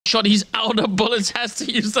shot. He's out of bullets, has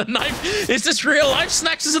to use the knife. Is this real life?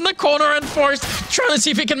 Snax is in the corner, and Forrest trying to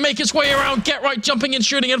see if he can make his way around. Get Right jumping and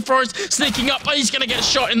shooting, and Forrest sneaking up. He's going to get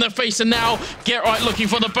shot in the face, and now Get Right looking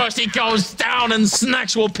for the burst. He goes down, and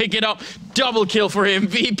Snax will pick it up. Double kill for him.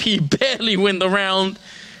 VP barely win the round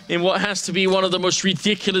in what has to be one of the most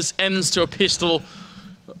ridiculous ends to a pistol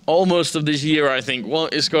almost of this year, I think.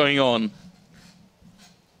 What is going on?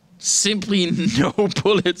 Simply no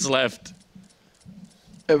bullets left.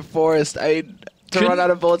 And Forrest, to run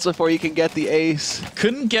out of bullets before you can get the ace.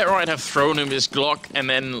 Couldn't Get Right have thrown him his Glock, and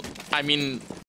then, I mean,